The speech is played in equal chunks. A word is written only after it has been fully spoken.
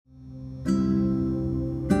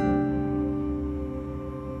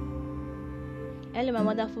Hello, my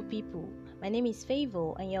wonderful people. My name is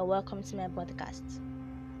Favor, and you're welcome to my podcast.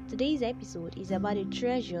 Today's episode is about the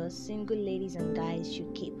treasures single ladies and guys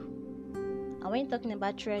should keep. And when talking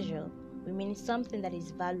about treasure, we mean something that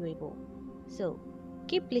is valuable. So,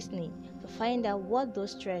 keep listening to find out what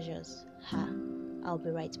those treasures are. I'll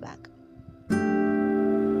be right back.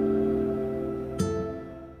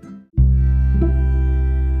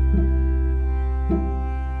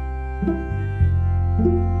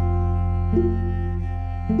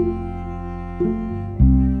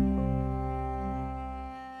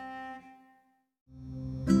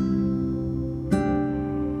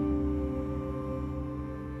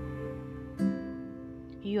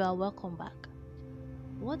 You are welcome back.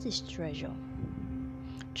 What is treasure?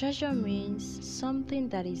 Treasure means something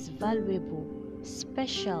that is valuable,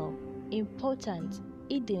 special, important,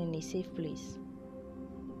 hidden in a safe place.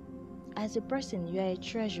 As a person, you are a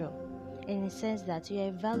treasure in the sense that you are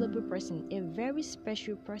a valuable person, a very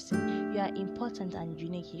special person. You are important and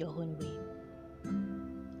unique in your own way.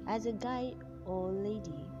 As a guy or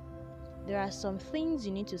lady, there are some things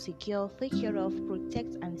you need to secure, take care of,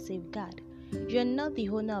 protect, and safeguard. You're not the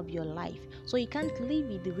owner of your life, so you can't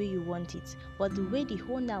live it the way you want it, but the way the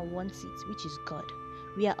owner wants it, which is God.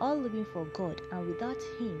 We are all living for God, and without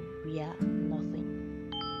Him, we are nothing.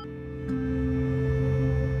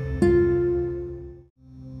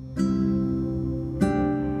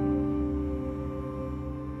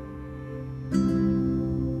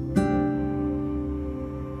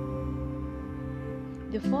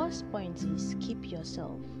 The first point is keep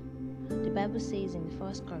yourself. The Bible says in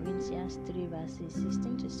 1 Corinthians 3 verses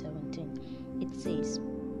 16 to 17, it says,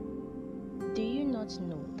 "Do you not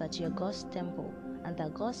know that you are God's temple and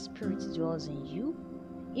that God's Spirit dwells in you?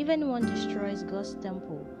 Even one destroys God's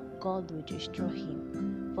temple, God will destroy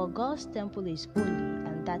him. For God's temple is holy,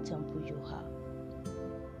 and that temple you are."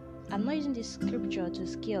 I'm not using this scripture to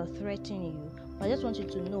scare or threaten you, but I just want you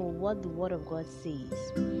to know what the Word of God says.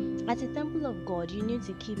 As a temple of God, you need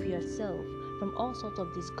to keep yourself from all sorts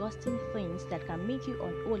of disgusting things that can make you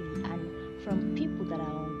unholy and from people that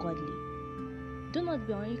are ungodly. Do not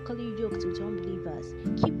be unequally yoked with unbelievers.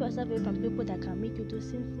 Keep yourself away from people that can make you do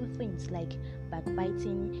sinful things like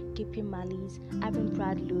backbiting, keeping malice, having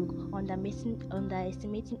proud look,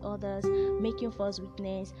 underestimating others, making false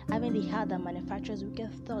witness, having the heart that manufactures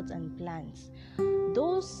wicked thoughts and plans.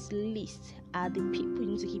 Those lists are the people you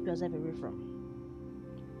need to keep yourself away from.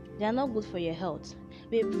 They are not good for your health.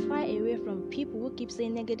 Be far away from people who keep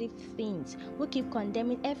saying negative things, who keep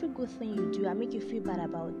condemning every good thing you do and make you feel bad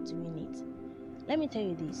about doing it. Let me tell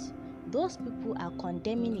you this. Those people are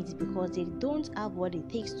condemning it because they don't have what it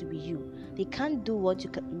takes to be you. They can't do what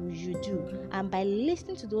you do. And by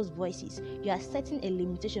listening to those voices, you are setting a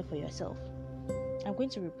limitation for yourself. I'm going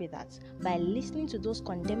to repeat that. By listening to those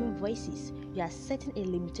condemning voices, you are setting a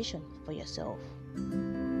limitation for yourself.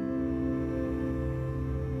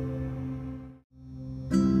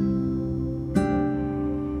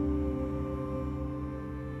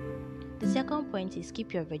 The second point is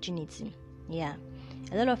keep your virginity. Yeah,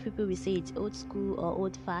 a lot of people will say it's old school or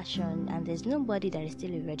old fashioned, and there's nobody that is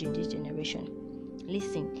still a virgin this generation.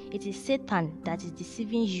 Listen, it is Satan that is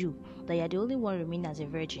deceiving you that you are the only one remaining as a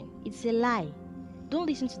virgin. It's a lie. Don't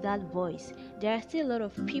listen to that voice. There are still a lot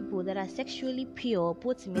of people that are sexually pure,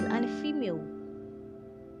 both male and female.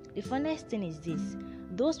 The funniest thing is this: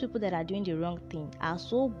 those people that are doing the wrong thing are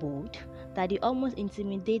so bold that they almost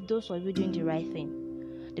intimidate those of you doing the right thing.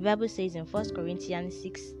 The Bible says in 1 Corinthians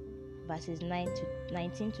 6 verses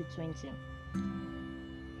 19 to 20,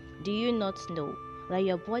 "Do you not know that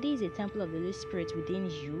your body is a temple of the Holy Spirit within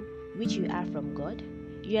you, which you are from God?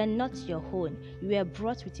 You are not your own. You were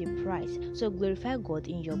bought with a price, so glorify God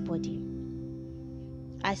in your body."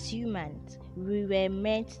 As humans, we were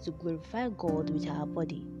meant to glorify God with our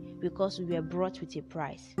body because we were bought with a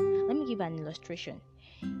price. Let me give an illustration.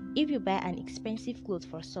 If you buy an expensive clothes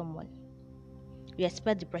for someone, you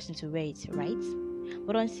expect the person to wear it, right?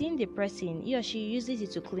 But on seeing the person, he or she uses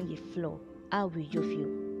it to clean the floor, how will you feel?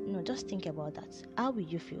 No, just think about that. How will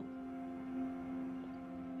you feel?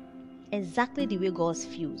 Exactly the way God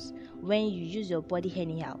feels when you use your body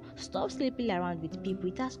anyhow. Stop sleeping around with people.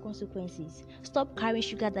 It has consequences. Stop carrying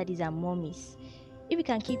sugar daddies and mommies. If you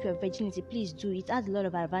can keep your virginity, please do. It has a lot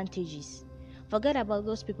of advantages. Forget about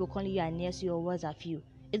those people calling you a nurse or words of you.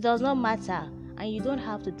 It does not matter, and you don't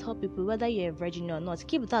have to tell people whether you're a virgin or not.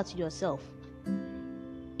 Keep that to yourself.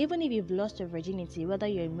 Even if you've lost your virginity, whether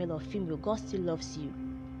you're a male or female, God still loves you.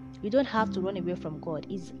 You don't have to run away from God.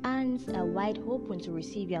 His hands are wide open to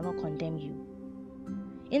receive you and not condemn you.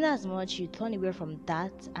 Inasmuch you turn away from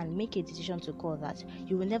that and make a decision to call that,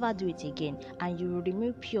 you will never do it again, and you will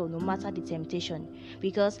remain pure no matter the temptation,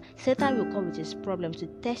 because Satan will come with his problem to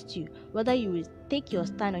test you whether you will take your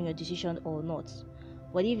stand on your decision or not.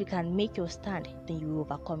 But if you can make your stand, then you will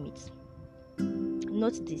overcome it.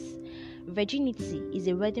 Note this: virginity is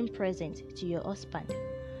a wedding present to your husband,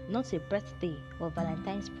 not a birthday or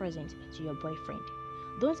Valentine's present to your boyfriend.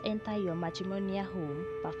 Don't enter your matrimonial home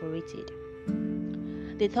perforated.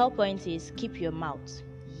 The third point is keep your mouth.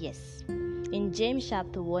 Yes. In James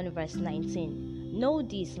chapter 1 verse 19, know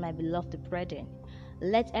this, my beloved brethren.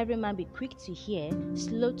 Let every man be quick to hear,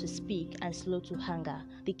 slow to speak, and slow to anger.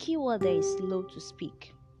 The key word there is slow to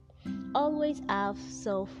speak. Always have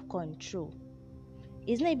self-control.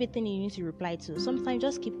 It's not everything you need to reply to. Sometimes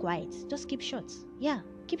just keep quiet. Just keep short. Yeah,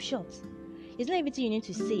 keep short. It's not everything you need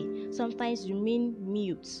to say. Sometimes remain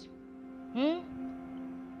mute.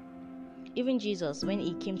 Even Jesus, when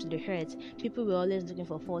he came to the earth, people were always looking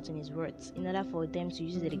for fault in his words in order for them to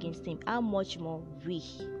use it against him. How much more we?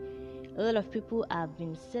 A lot of people have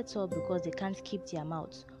been set up because they can't keep their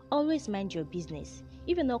mouth. Always mind your business.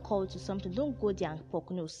 If you're not called to something, don't go there and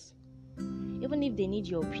poke nose. Even if they need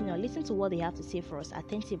your opinion, listen to what they have to say for us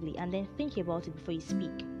attentively and then think about it before you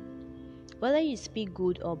speak. Whether you speak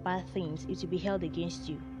good or bad things, it will be held against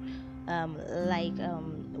you.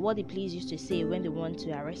 What the police used to say when they want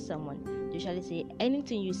to arrest someone. They usually say,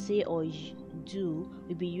 anything you say or you do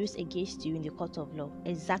will be used against you in the court of law.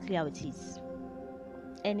 Exactly how it is.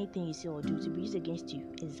 Anything you say or do to be used against you.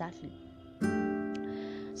 Exactly.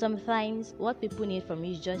 Sometimes what people need from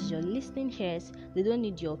you is just your listening ears. They don't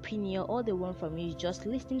need your opinion. All they want from you is just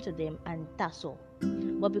listening to them, and that's all.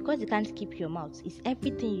 But because you can't keep your mouth, it's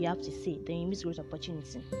everything you have to say, then you miss great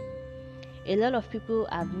opportunity. A lot of people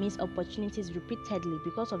have missed opportunities repeatedly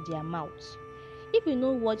because of their mouths. If you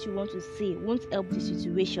know what you want to say won't help the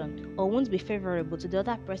situation or won't be favorable to the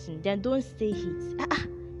other person, then don't say it.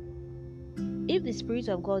 If the Spirit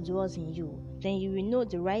of God dwells in you, then you will know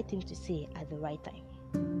the right thing to say at the right time.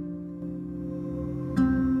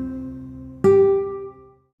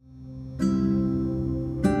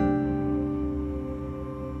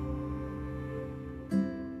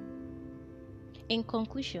 In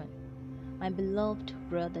conclusion, my beloved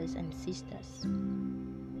brothers and sisters,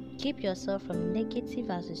 keep yourself from negative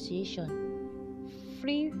association.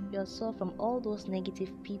 Free yourself from all those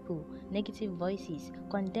negative people, negative voices,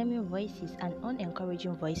 condemning voices, and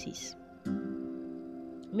unencouraging voices.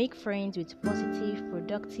 Make friends with positive,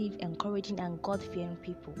 productive, encouraging, and God-fearing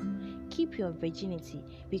people. Keep your virginity,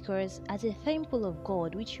 because as a temple of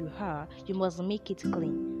God which you are, you must make it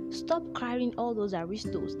clean. Stop carrying all those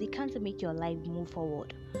aristos. They can't make your life move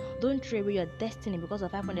forward. Don't throw away your destiny because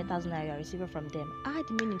of 500,000 naira you are receiving from them. Add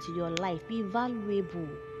meaning to your life. Be valuable.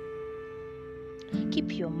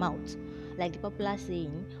 Keep your mouth. Like the popular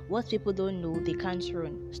saying, what people don't know, they can't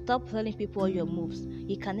run. Stop telling people all your moves.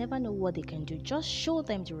 You can never know what they can do. Just show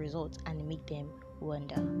them the results and make them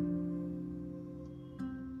wonder.